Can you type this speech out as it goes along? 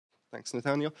Thanks,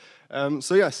 Nathaniel.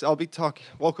 So yes,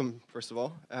 welcome, first of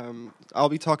all. I'll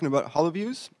be talking about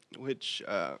HoloViews, which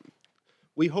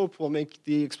we hope will make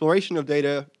the exploration of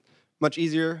data much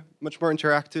easier, much more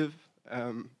interactive.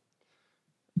 And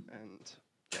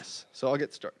yes, so I'll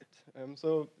get started.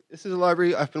 So this is a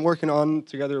library I've been working on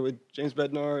together with James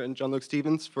Bednar and John Luke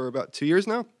Stevens for about 2 years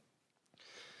now.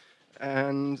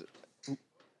 And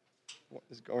what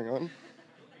is going on?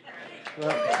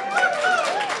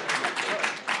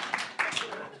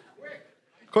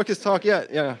 Quickest talk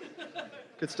yet, yeah.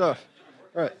 Good stuff.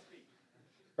 Right,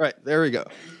 there we go.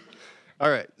 All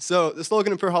right, so the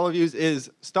slogan for HoloViews is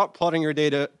stop plotting your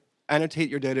data, annotate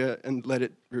your data, and let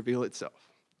it reveal itself.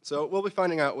 So we'll be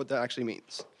finding out what that actually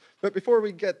means. But before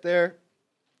we get there,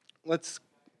 it's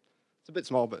a bit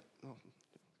small, but we'll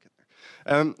get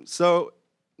there. So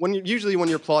usually when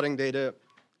you're plotting data,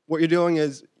 what you're doing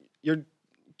is you're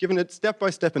giving it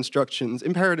step-by-step instructions,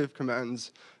 imperative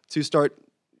commands to start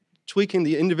tweaking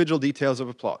the individual details of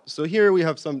a plot. So here we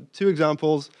have two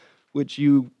examples, which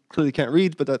you clearly can't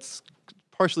read, but that's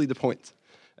partially the point.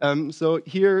 So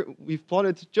here we've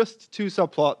plotted just 2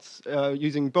 subplots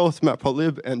using both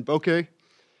matplotlib and bokeh.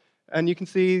 And you can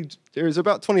see there's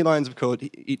about 20 lines of code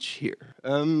each here,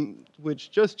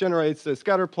 which just generates the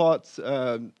scatter plots,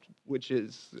 which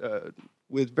is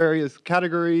with various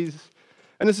categories.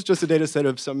 And this is just a data set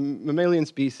of some mammalian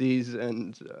species,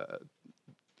 and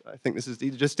I think this is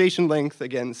the gestation length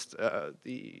against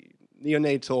the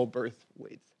neonatal birth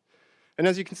weight. And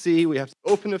as you can see, we have to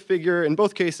open a figure. In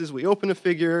both cases, we open a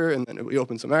figure, and then we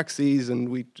open some axes, and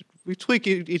we tweak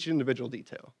each individual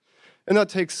detail. And that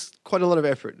takes quite a lot of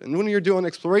effort. And when you're doing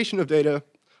exploration of data,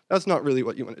 that's not really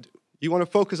what you want to do. You want to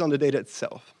focus on the data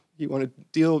itself. You want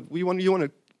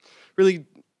to really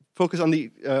focus on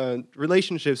the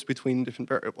relationships between different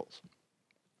variables.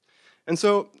 And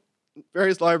so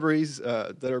various libraries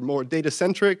that are more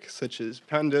data-centric, such as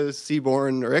pandas,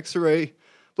 seaborn, or Xarray,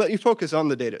 let you focus on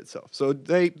the data itself. So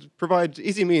they provide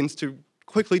easy means to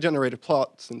quickly generate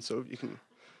plots, and so you can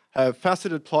have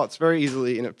faceted plots very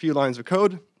easily in a few lines of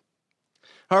code.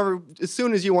 However, as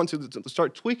soon as you want to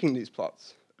start tweaking these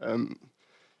plots,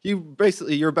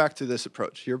 you're back to this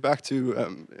approach. You're back to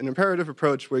an imperative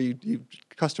approach where you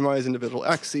customize individual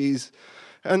axes,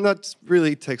 and that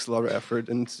really takes a lot of effort.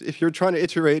 And if you're trying to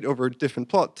iterate over different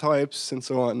plot types and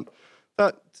so on,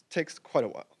 that takes quite a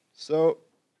while. So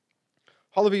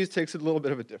HoloViews takes a little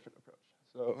bit of a different approach.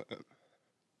 So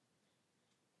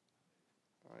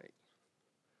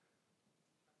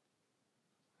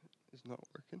it's not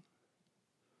working.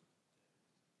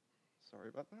 Sorry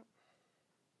about that.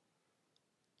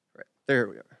 Right, there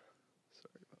we are.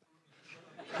 Sorry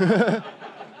about that.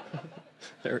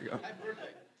 There we go.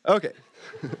 Okay.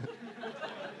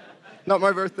 Not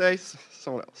my birthday,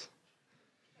 someone else.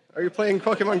 Are you playing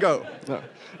Pokemon Go? No.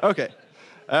 Okay.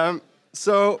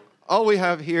 So all we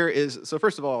have here is, so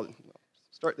first of all,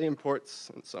 start the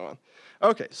imports and so on.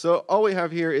 Okay, so all we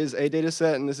have here is a data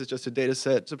set, and this is just a data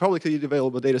set. It's a publicly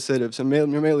available data set of some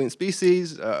mammalian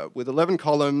species with 11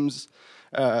 columns,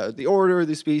 the order of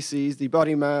the species, the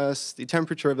body mass, the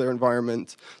temperature of their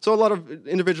environment. So a lot of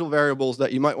individual variables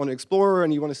that you might want to explore,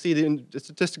 and you want to see the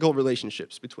statistical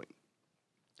relationships between.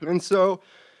 And so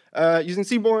using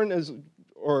Seaborn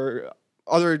or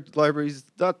other libraries,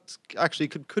 that actually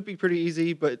could be pretty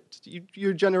easy, but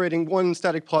you're generating one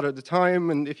static plot at a time,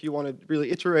 and if you want to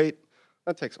really iterate,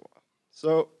 that takes a while.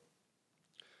 So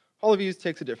HoloViews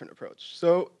takes a different approach.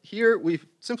 So here we've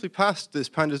simply passed this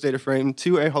pandas data frame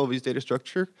to a HoloViews data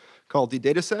structure called the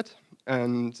dataset,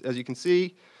 and as you can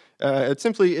see,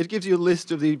 it gives you a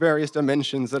list of the various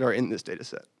dimensions that are in this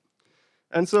dataset.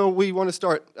 And so we want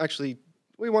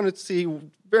to see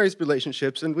various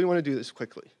relationships, and we want to do this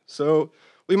quickly. So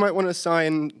we might want to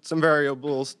assign some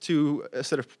variables to a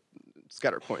set of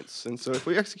scatter points. And so if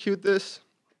we execute this,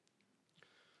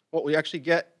 what we actually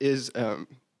get is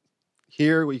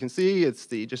here we can see it's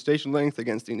the gestation length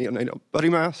against the neonatal body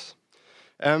mass.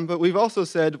 But we've also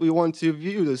said we want to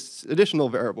view this additional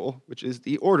variable, which is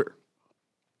the order.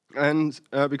 And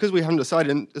because we haven't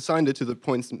assigned it to the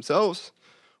points themselves,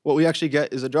 what we actually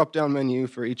get is a drop-down menu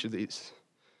for each of these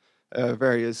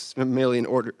various mammalian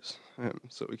orders.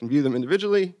 So we can view them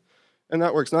individually, and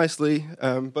that works nicely.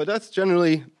 But that's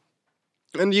generally,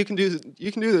 and you can do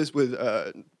this with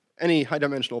any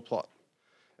high-dimensional plot.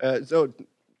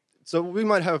 So we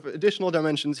might have additional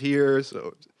dimensions here.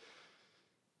 So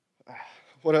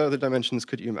what other dimensions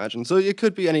could you imagine? So it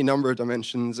could be any number of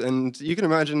dimensions, and you can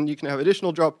imagine you can have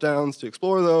additional drop-downs to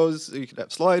explore those. You could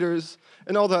have sliders,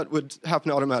 and all that would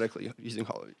happen automatically using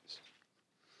HoloViews.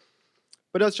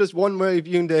 But that's just one way of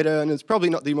viewing data, and it's probably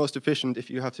not the most efficient if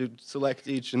you have to select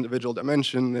each individual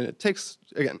dimension, and it takes,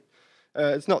 again,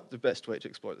 it's not the best way to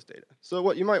explore this data. So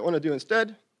what you might want to do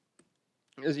instead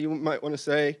is you might want to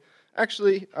say,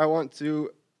 actually, I want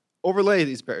to overlay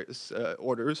these various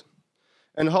orders.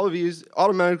 And HoloViews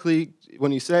automatically,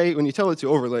 when you tell it to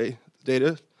overlay the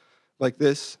data like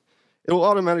this, it will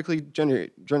automatically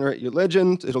generate your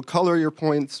legend. It'll color your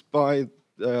points by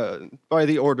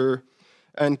the order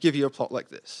and give you a plot like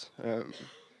this.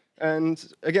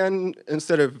 And again,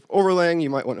 instead of overlaying, you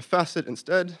might want to facet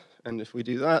instead. And if we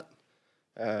do that,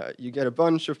 you get a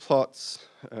bunch of plots,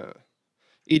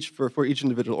 for each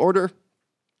individual order,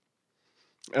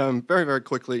 very, very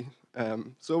quickly.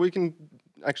 So we can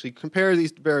actually compare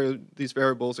these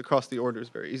variables across the orders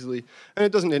very easily. And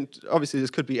it doesn't, obviously,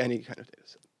 this could be any kind of data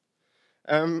set.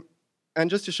 And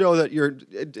just to show that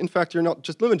in fact, you're not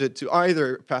just limited to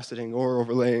either faceting or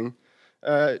overlaying,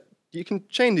 you can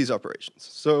chain these operations.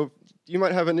 So you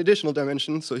might have an additional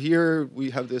dimension. So here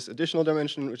we have this additional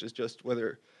dimension, which is just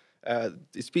whether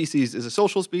the species is a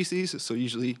social species. So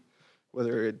usually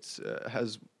whether it's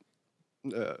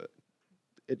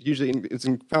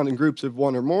found in groups of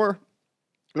one or more.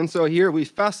 And so here we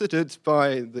faceted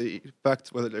by the fact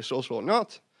whether they're social or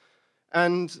not.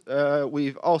 And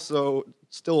we've also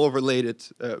still overlaid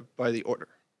it by the order.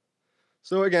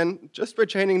 So again, just by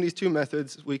chaining these two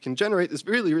methods, we can generate this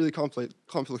really, really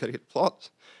complicated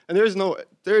plot. And there is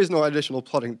no additional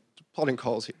plotting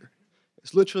calls here.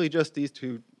 It's literally just these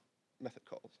two method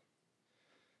calls.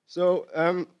 So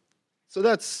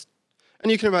that's,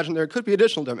 and you can imagine there could be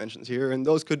additional dimensions here, and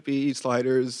those could be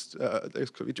sliders,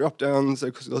 those could be drop-downs,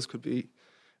 those could be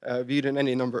viewed in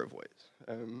any number of ways.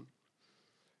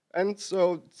 And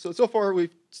so far,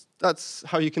 that's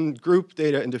how you can group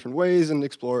data in different ways and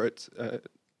explore it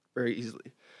very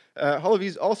easily.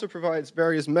 HoloViews also provides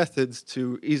various methods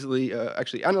to easily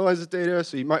actually analyze this data.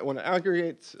 So you might want to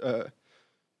aggregate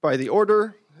by the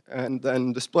order and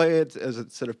then display it as a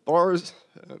set of bars.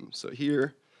 So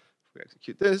here, if we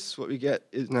execute this, what we get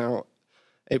is now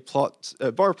a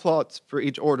bar plot for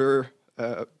each order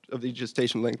of the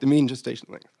gestation length, the mean gestation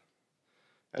length.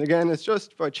 And again, it's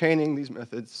just by chaining these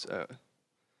methods,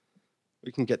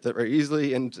 we can get that very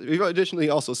easily. And we've additionally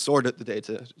also sorted the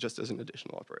data just as an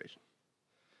additional operation.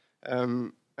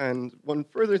 And one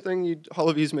further thing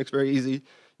HoloViews makes very easy,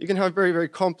 you can have very, very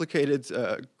complicated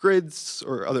grids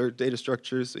or other data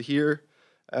structures. So here,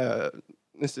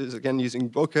 this is again using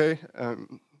bokeh.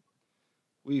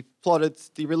 We've plotted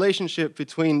the relationship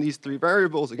between these three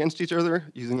variables against each other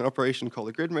using an operation called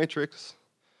a grid matrix.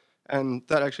 And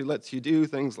that actually lets you do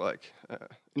things like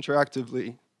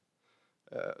interactively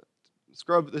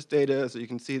scrub this data so you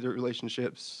can see the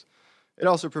relationships. It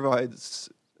also provides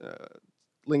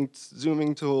linked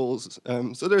zooming tools.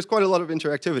 So there's quite a lot of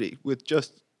interactivity with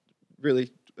just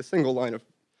really a single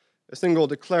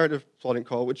declarative plotting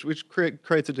call, which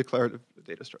creates a declarative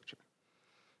data structure.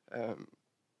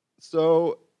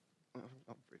 So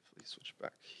I'll briefly switch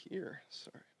back here.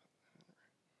 Sorry.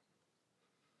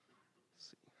 Let's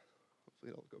see.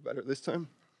 Hopefully it'll go better this time.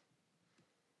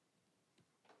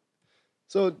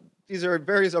 So these are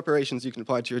various operations you can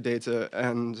apply to your data,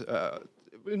 and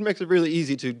it makes it really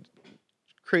easy to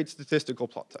create statistical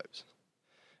plot types.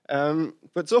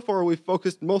 But so far, we've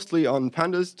focused mostly on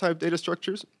pandas type data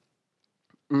structures.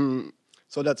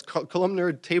 So that's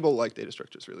columnar table-like data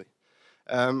structures, really.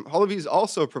 HoloViews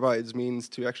also provides means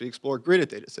to actually explore gridded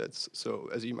data sets. So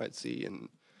as you might see in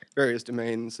various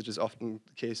domains, such as often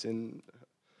the case in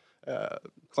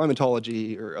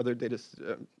climatology or other data,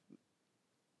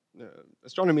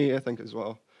 astronomy, I think, as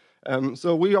well.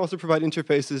 So we also provide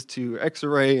interfaces to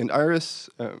X-array and Iris,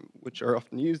 which are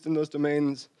often used in those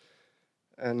domains.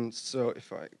 And so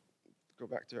if I go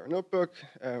back to our notebook,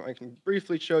 I can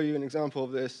briefly show you an example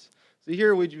of this. So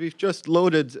here we've just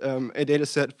loaded a data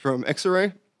set from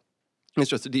X-array.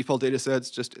 It's just a default data set. It's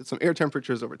just some air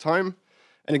temperatures over time.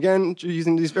 And again,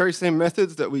 using these very same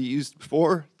methods that we used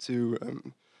before to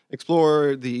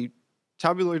explore the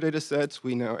tabular data sets,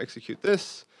 we now execute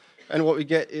this. And what we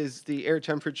get is the air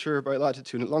temperature by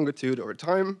latitude and longitude over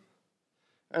time.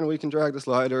 And we can drag the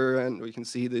slider, and we can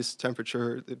see this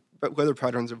temperature, the weather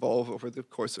patterns evolve over the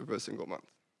course of a single month.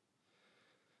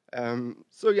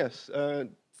 So yes,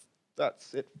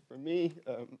 that's it from me.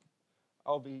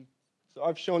 So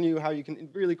I've shown you how you can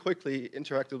really quickly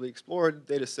interactively explore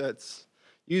data sets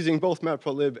using both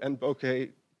matplotlib and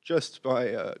bokeh just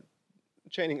by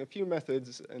chaining a few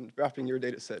methods and wrapping your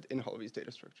data set in HoloViews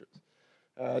data structures.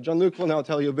 Jean-Luc will now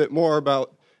tell you a bit more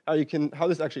about how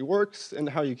this actually works and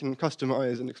how you can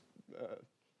customize and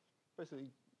basically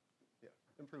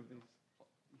improve these.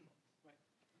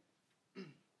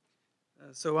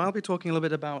 So I'll be talking a little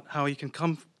bit about how you can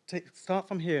start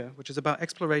from here, which is about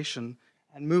exploration,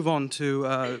 and move on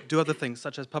to do other things,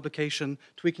 such as publication,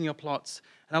 tweaking your plots,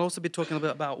 and I'll also be talking a little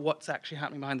bit about what's actually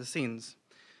happening behind the scenes.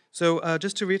 So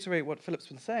just to reiterate what Phillip's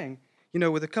been saying,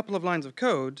 with a couple of lines of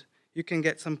code, you can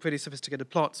get some pretty sophisticated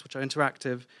plots, which are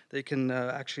interactive, that you can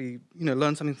actually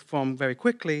learn something from very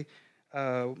quickly.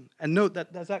 And note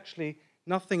that there's actually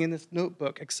nothing in this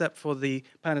notebook except for the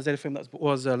pandas data frame that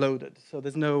was loaded. So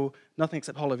there's nothing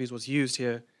except HoloViews was used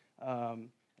here. And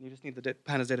you just need the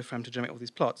pandas data frame to generate all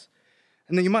these plots.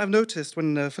 And then you might have noticed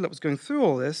when Phllip was going through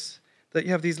all this that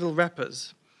you have these little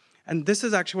wrappers. And this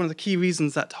is actually one of the key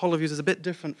reasons that HoloViews is a bit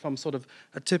different from sort of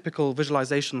a typical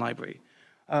visualization library.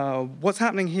 What's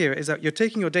happening here is that you're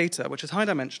taking your data, which is high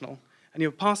dimensional, and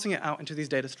you're passing it out into these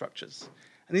data structures.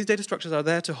 And these data structures are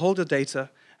there to hold the data,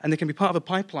 and they can be part of a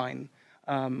pipeline.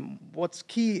 What's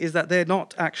key is that they're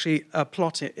not actually a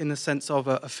plot in the sense of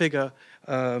a figure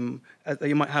that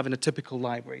you might have in a typical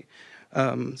library.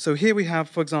 So here we have,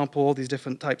 for example, all these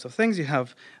different types of things. You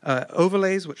have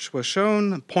overlays, which were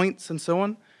shown, points, and so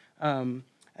on.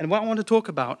 And what I want to talk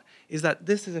about is that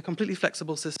this is a completely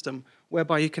flexible system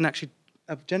whereby you can actually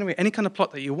generate any kind of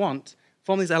plot that you want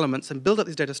from these elements and build up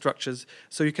these data structures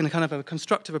so you can kind of have a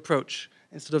constructive approach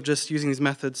instead of just using these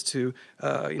methods to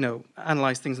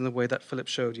analyze things in the way that Phllip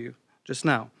showed you just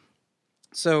now.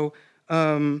 So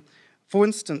for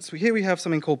instance, here we have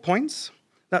something called points.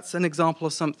 That's an example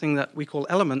of something that we call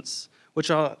elements, which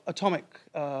are atomic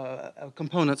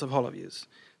components of HoloViews.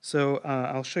 So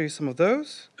I'll show you some of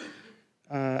those,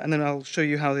 and then I'll show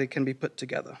you how they can be put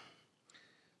together.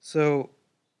 So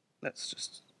let's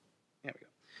just, there we go.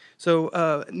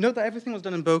 So note that everything was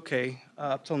done in bokeh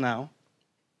up till now.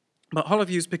 But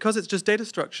HoloViews, because it's just data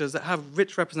structures that have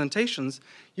rich representations,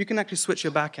 you can actually switch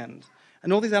your backend.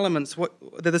 And all these elements,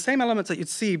 they're the same elements that you'd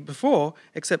see before,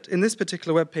 except in this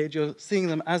particular web page, you're seeing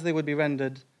them as they would be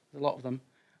rendered, a lot of them,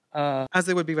 as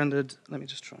they would be rendered. Let me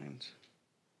just try and...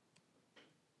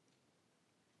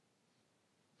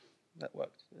 That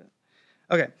worked. Yeah.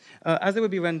 Okay, as they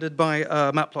would be rendered by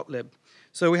matplotlib.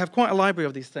 So we have quite a library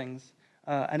of these things.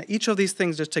 And each of these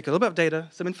things just take a little bit of data,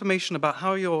 some information about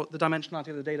how the dimensionality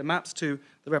of the data maps to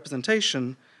the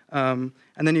representation, and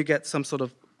then you get some sort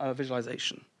of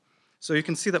visualization. So you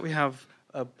can see that we have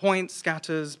points,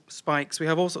 scatters, spikes. We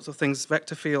have all sorts of things,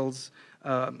 vector fields,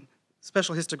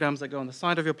 special histograms that go on the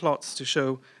side of your plots to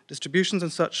show distributions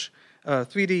and such,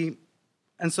 3D,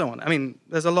 and so on. I mean,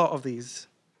 there's a lot of these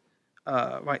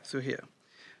right through here.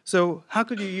 So how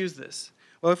could you use this?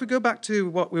 Well, if we go back to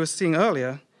what we were seeing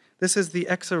earlier, this is the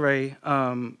X-array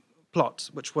plot,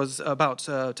 which was about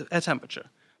air temperature.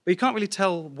 But you can't really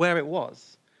tell where it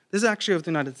was. This is actually of the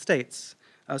United States.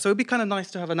 So it would be kind of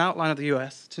nice to have an outline of the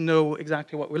US to know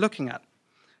exactly what we're looking at.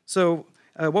 So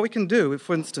what we can do,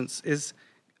 for instance, is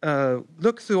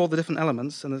look through all the different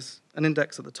elements, and there's an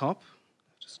index at the top.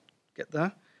 Just get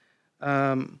there.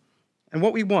 And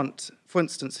what we want, for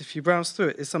instance, if you browse through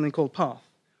it, is something called path,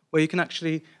 where you can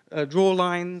actually draw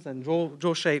lines and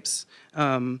draw shapes.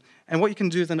 And what you can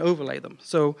do is then overlay them.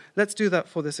 So let's do that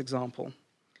for this example.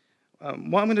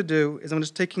 What I'm going to do is I'm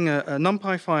just taking a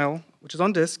NumPy file, which is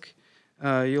on disk.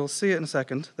 You'll see it in a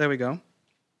second. There we go.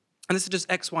 And this is just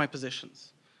XY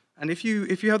positions. And if you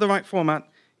have the right format,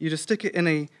 you just stick it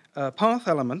in a path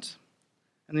element,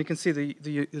 and you can see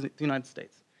the United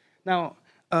States. Now,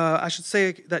 I should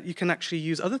say that you can actually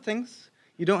use other things.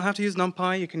 You don't have to use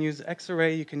NumPy. You can use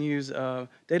X-array. You can use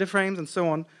data frames and so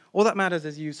on. All that matters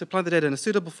is you supply the data in a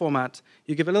suitable format,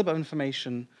 you give a little bit of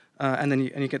information, and then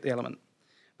you get the element.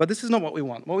 But this is not what we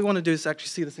want. What we want to do is actually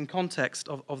see this in context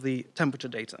of the temperature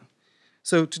data.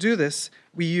 So to do this,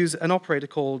 we use an operator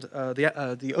called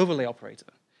the overlay operator.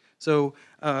 So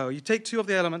you take two of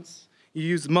the elements, you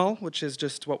use mul, which is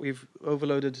just what we've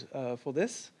overloaded for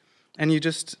this, and you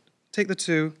just take the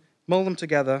two, mul them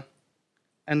together,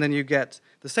 and then you get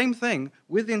the same thing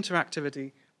with the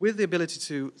interactivity, with the ability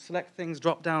to select things,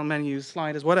 drop down menus,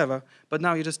 sliders, whatever, but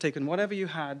now you're just taking whatever you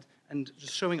had and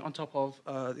just showing it on top of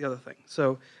the other thing.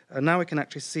 So now we can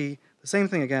actually see the same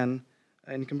thing again,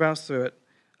 and you can browse through it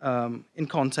in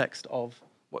context of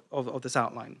this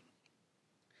outline.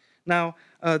 Now,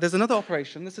 there's another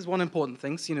operation. This is one important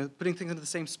thing, so, putting things into the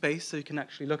same space so you can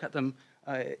actually look at them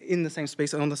in the same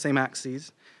space and on the same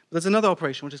axes. But there's another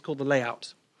operation, which is called the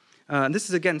layout. And this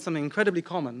is, again, something incredibly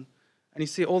common, and you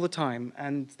see it all the time,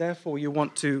 and therefore you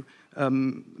want to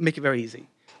make it very easy.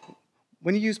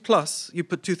 When you use plus, you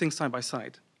put two things side by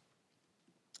side.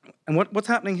 And what's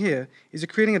happening here is you're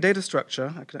creating a data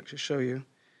structure. I can actually show you.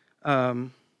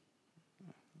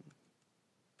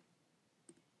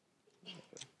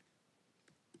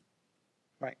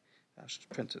 Right.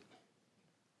 print it.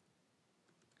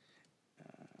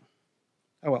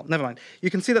 Oh, well, never mind. You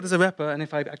can see that there's a wrapper, and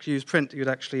if I actually use print, you'd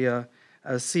actually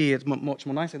see it much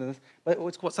more nicely than this. But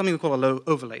it's something we call a low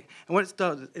overlay. And what it's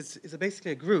done is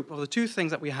basically a group of the two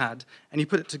things that we had, and you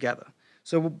put it together.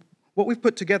 So what we've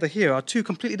put together here are two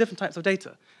completely different types of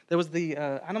data. There was the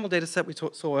animal data set we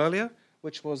saw earlier,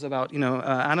 which was about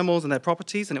animals and their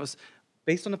properties, and it was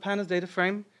based on a pandas data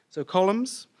frame, so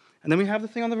columns. And then we have the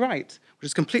thing on the right, which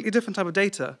is a completely different type of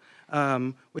data,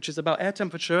 which is about air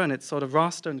temperature, and it's sort of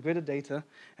raster and gridded data.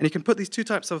 And you can put these two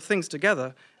types of things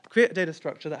together, create a data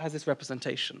structure that has this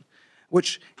representation,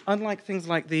 which, unlike things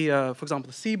like the, for example,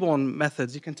 the seaborn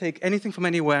methods, you can take anything from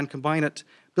anywhere and combine it,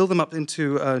 build them up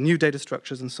into new data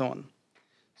structures and so on.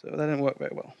 So that didn't work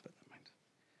very well, but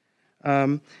never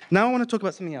mind. Now I want to talk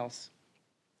about something else.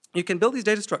 You can build these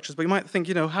data structures, but you might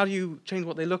think, how do you change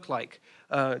what they look like?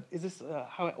 Is this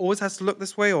how it always has to look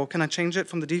this way, or can I change it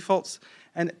from the defaults?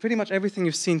 And pretty much everything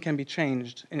you've seen can be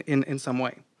changed in some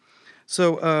way.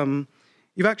 So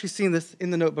you've actually seen this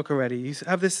in the notebook already. You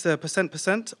have this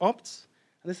 %% opts.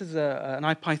 And this is an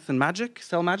IPython magic,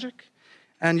 cell magic.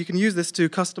 And you can use this to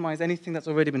customize anything that's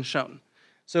already been shown.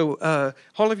 So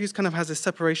HoloViews kind of has this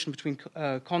separation between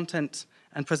content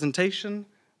and presentation,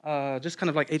 just kind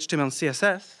of like HTML and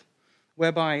CSS,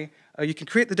 whereby you can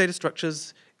create the data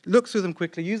structures, look through them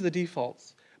quickly, use the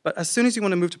defaults. But as soon as you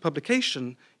want to move to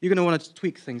publication, you're going to want to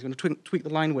tweak things. You're going to tweak the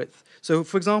line width. So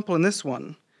for example, in this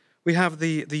one, we have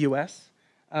the US,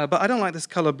 but I don't like this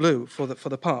color blue for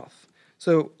the path.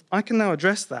 So I can now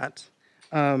address that,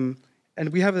 and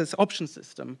we have this option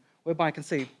system whereby I can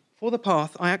say, for the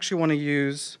path, I actually want to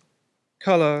use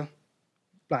color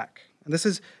black. And this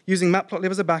is using matplotlib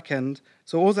as a backend.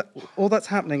 So all that's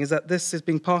happening is that this is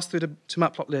being passed through to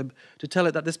matplotlib to tell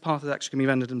it that this path is actually going to be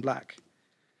rendered in black.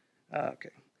 Okay.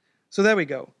 So there we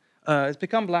go. It's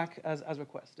become black as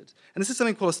requested. And this is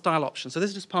something called a style option. So this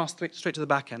is just passed straight to the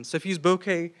backend. So if you use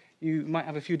bokeh, you might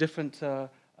have a few different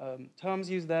terms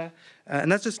used there.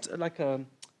 And that's just like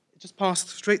just passed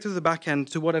straight through the backend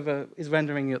to whatever is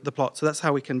rendering the plot. So that's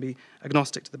how we can be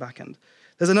agnostic to the backend.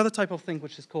 There's another type of thing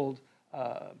which is called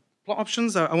plot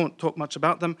options. I won't talk much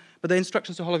about them, but the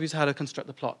instructions to HoloViews how to construct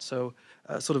the plot, so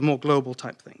sort of more global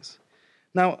type things.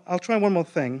 Now, I'll try one more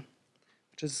thing,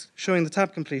 which is showing the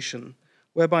tab completion,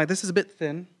 whereby this is a bit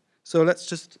thin. So let's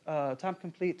just tab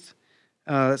complete.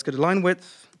 Let's go to line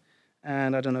width,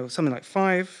 and I don't know, something like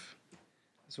 5.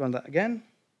 Let's run that again.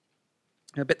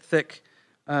 A bit thick.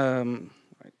 Right.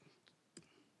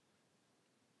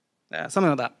 Yeah, something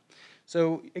like that.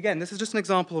 So again, this is just an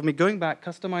example of me going back,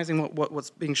 customizing what's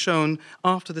being shown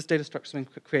after this data structure has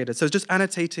been created. So it's just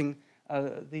annotating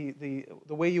the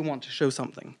way you want to show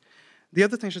something. The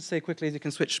other thing I should say quickly is you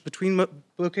can switch between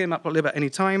bokeh and matplotlib at any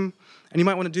time, and you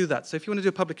might want to do that. So if you want to do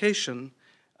a publication,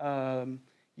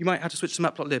 you might have to switch to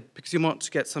matplotlib because you want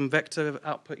to get some vector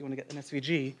output, you want to get an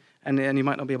SVG, and you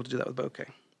might not be able to do that with bokeh.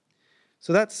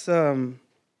 So that's,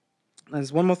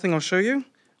 there's one more thing I'll show you,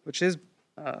 which is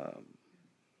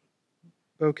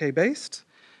bokeh-based,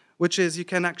 which is you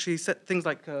can actually set things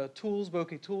like tools,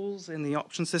 bokeh tools in the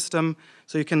option system.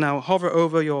 So you can now hover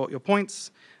over your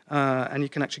points, and you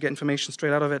can actually get information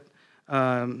straight out of it.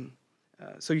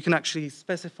 So you can actually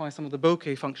specify some of the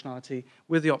bokeh functionality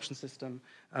with the option system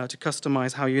to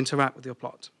customize how you interact with your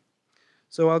plot.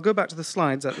 So I'll go back to the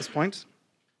slides at this point.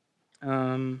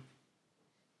 Right.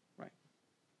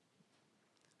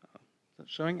 Is that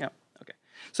showing? Yeah. Okay.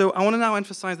 So I want to now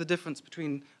emphasize the difference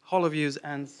between HoloViews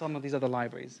and some of these other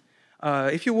libraries.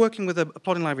 If you're working with a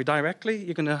plotting library directly,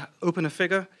 you're going to open a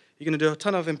figure, you're going to do a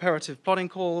ton of imperative plotting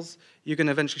calls, you're going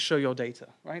to eventually show your data,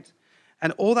 right?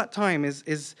 And all that time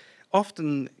is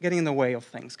often getting in the way of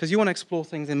things, because you want to explore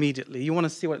things immediately. You want to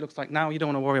see what it looks like now. You don't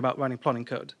want to worry about writing plotting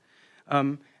code.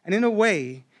 And in a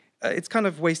way, it's kind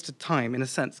of wasted time, in a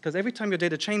sense, because every time your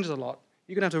data changes a lot,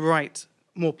 you're going to have to write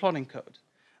more plotting code.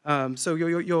 So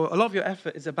a lot of your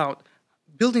effort is about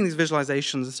building these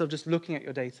visualizations instead of just looking at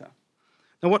your data.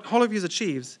 Now, what HoloViews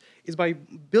achieves is by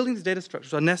building these data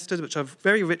structures, which are nested, which are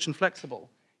very rich and flexible,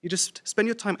 you just spend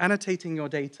your time annotating your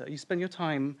data. You spend your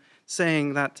time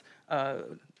saying that,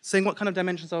 saying what kind of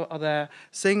dimensions are there,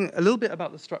 saying a little bit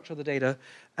about the structure of the data,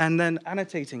 and then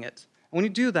annotating it. And when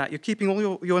you do that, you're keeping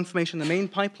all your information in the main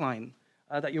pipeline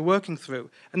that you're working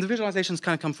through. And the visualizations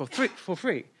kind of come for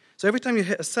free. So every time you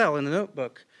hit a cell in the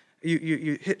notebook,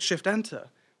 you hit Shift-Enter.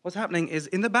 What's happening is,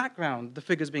 in the background, the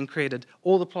figure's being created,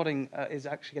 all the plotting is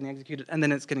actually getting executed, and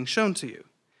then it's getting shown to you.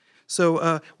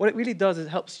 So what it really does is it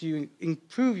helps you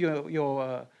improve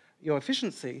your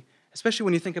efficiency, especially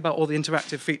when you think about all the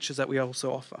interactive features that we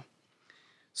also offer.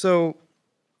 So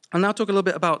I'll now talk a little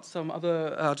bit about some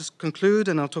other, I'll just conclude,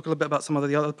 and I'll talk a little bit about some of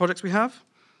the other projects we have.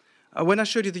 When I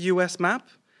showed you the US map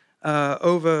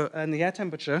over in the air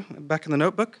temperature back in the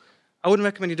notebook, I wouldn't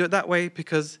recommend you do it that way,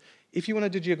 because if you want to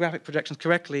do geographic projections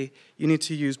correctly, you need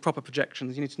to use proper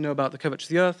projections. You need to know about the curvature of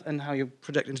the Earth and how you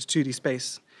project into 2D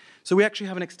space. So we actually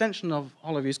have an extension of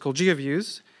HoloViews called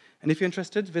GeoViews. And if you're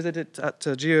interested, visit it at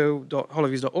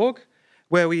geo.holoviews.org,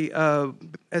 where we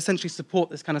essentially support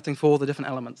this kind of thing for all the different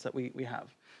elements that we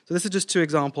have. So this is just 2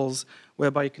 examples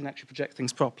whereby you can actually project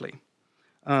things properly.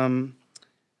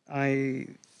 I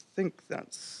think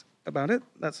that's about it.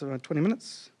 That's around 20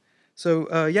 minutes.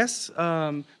 So yes,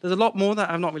 there's a lot more that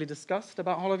I've not really discussed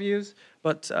about HoloViews,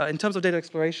 but in terms of data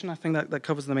exploration, I think that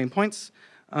covers the main points.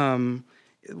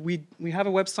 We have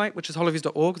a website, which is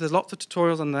holoviews.org. There's lots of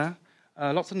tutorials on there,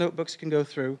 lots of notebooks you can go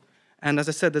through. And as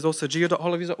I said, there's also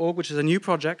geo.holoviews.org, which is a new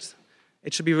project.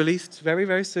 It should be released very,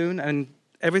 very soon, and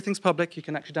everything's public. You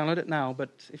can actually download it now, but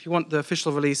if you want the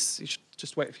official release, you should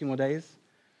just wait a few more days.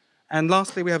 And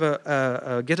lastly, we have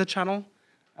a Gitter channel,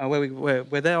 where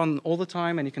we're there on all the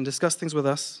time, and you can discuss things with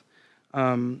us.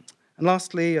 And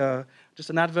lastly, just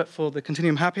an advert for the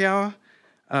Continuum Happy Hour.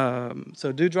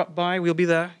 So do drop by. We'll be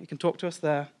there. You can talk to us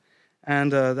there.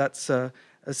 And that's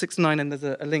 6 to 9, and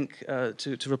there's a link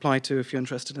to reply to if you're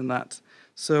interested in that.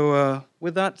 So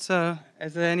with that,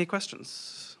 is there any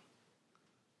questions?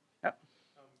 Yeah.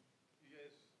 You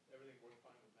guys, everything works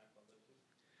fine with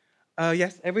matplotlib?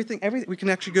 Yes, everything. We can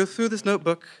actually go through this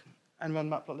notebook and run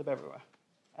matplotlib everywhere.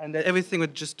 And everything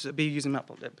would just be using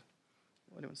matplotlib.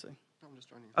 What do you want to say? I'm just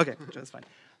joining. Okay, that's fine.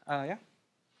 Yeah?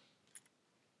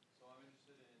 So I'm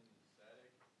interested in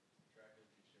static trackers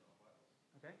HTML files.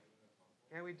 Okay.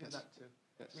 Yeah, we do that too.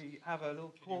 Yes. We have a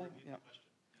little call. Yeah.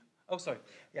 Oh, sorry.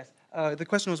 Yes. The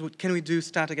question was, can we do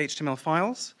static HTML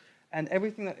files? And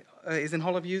everything that is in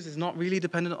HoloViews is not really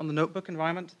dependent on the notebook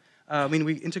environment. I mean,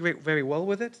 we integrate very well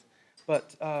with it,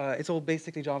 but it's all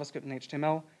basically JavaScript and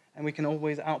HTML. And we can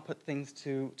always output things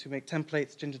to make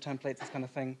templates, Ginger templates, this kind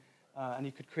of thing. And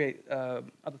you could create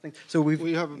other things. So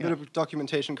we have a bit of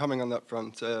documentation coming on that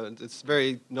front. It's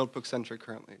very notebook-centric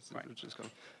currently, right. Which is cool.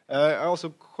 I also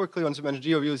quickly want to mention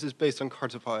GeoViews is based on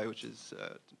CartoPy, which is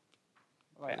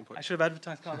right. important. I should have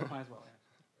advertised CartoPy as well.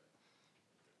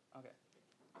 Yeah. Okay.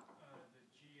 The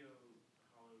Geo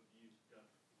HoloViews stuff,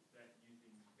 is that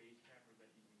using Basecamp or is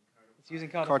that using CartoPy? It's using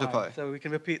CartoPy. CartoPy. So we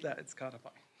can repeat that. It's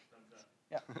CartoPy. Thumbs up.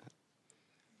 Yeah.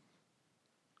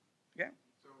 Okay.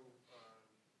 So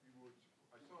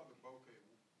I saw the bokeh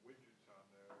widgets on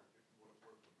there. Will it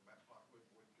work with matplotlib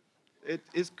widgets? It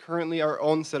is currently our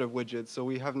own set of widgets, so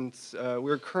we haven't.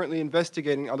 We're currently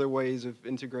investigating other ways of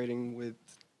integrating with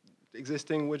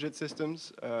existing widget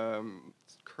systems.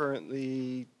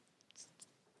 Currently,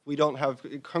 we don't have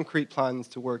concrete plans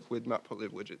to work with matplotlib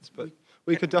widgets, but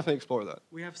we could definitely explore that.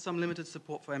 We have some limited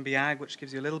support for MBAG, which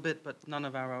gives you a little bit, but none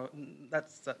of our own.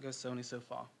 That goes only so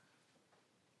far.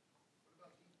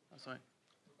 Oh, sorry.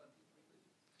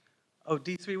 Oh,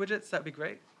 D3 widgets? That'd be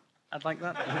great. I'd like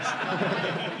that.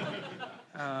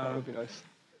 That would be nice.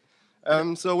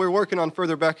 So we're working on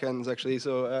further backends, actually.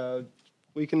 So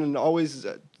we can always,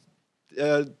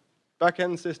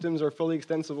 backend systems are fully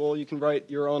extensible. You can write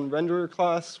your own renderer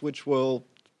class, which will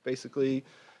basically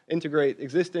integrate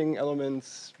existing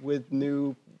elements with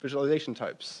new visualization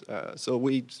types.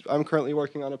 I'm currently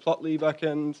working on a plotly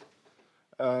backend,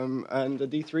 and a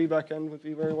D3 backend would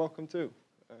be very welcome too.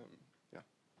 Yeah.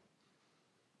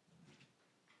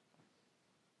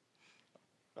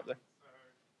 Up there. So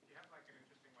do you have like an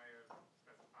interesting way of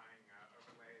specifying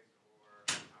overlays or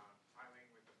tiling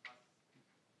with the plus?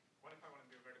 What if I want to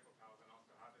do vertical tiles, and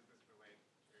also how does this relate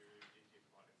to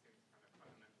ggplot? It seems kind of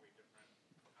fundamentally different.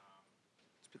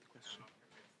 Let's put the I'm question. not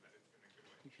convinced that it's in a good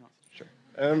way. You can answer. Sure.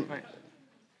 Right.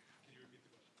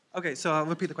 Okay, so I'll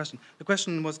repeat the question. The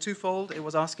question was twofold. It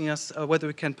was asking us whether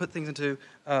we can put things into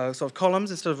sort of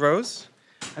columns instead of rows.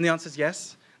 And the answer is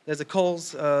yes. There's a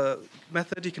calls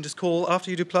method you can just call after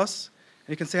you do plus,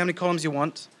 and you can say how many columns you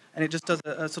want, and it just does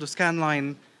a sort of scan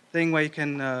line thing where you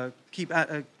can have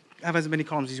as many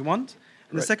columns as you want.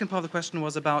 And the second part of the question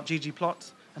was about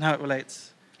ggplot and how it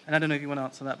relates. And I don't know if you want to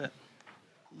answer that bit.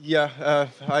 Yeah,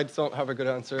 I don't have a good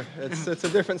answer. It's a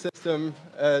different system.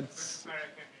 It's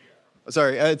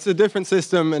a different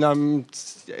system, and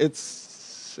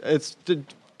it's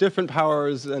different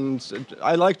powers, and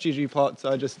I like ggplot,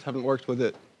 I just haven't worked with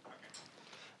it.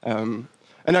 And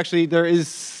actually,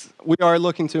 we are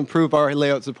looking to improve our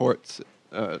layout support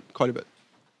quite a bit.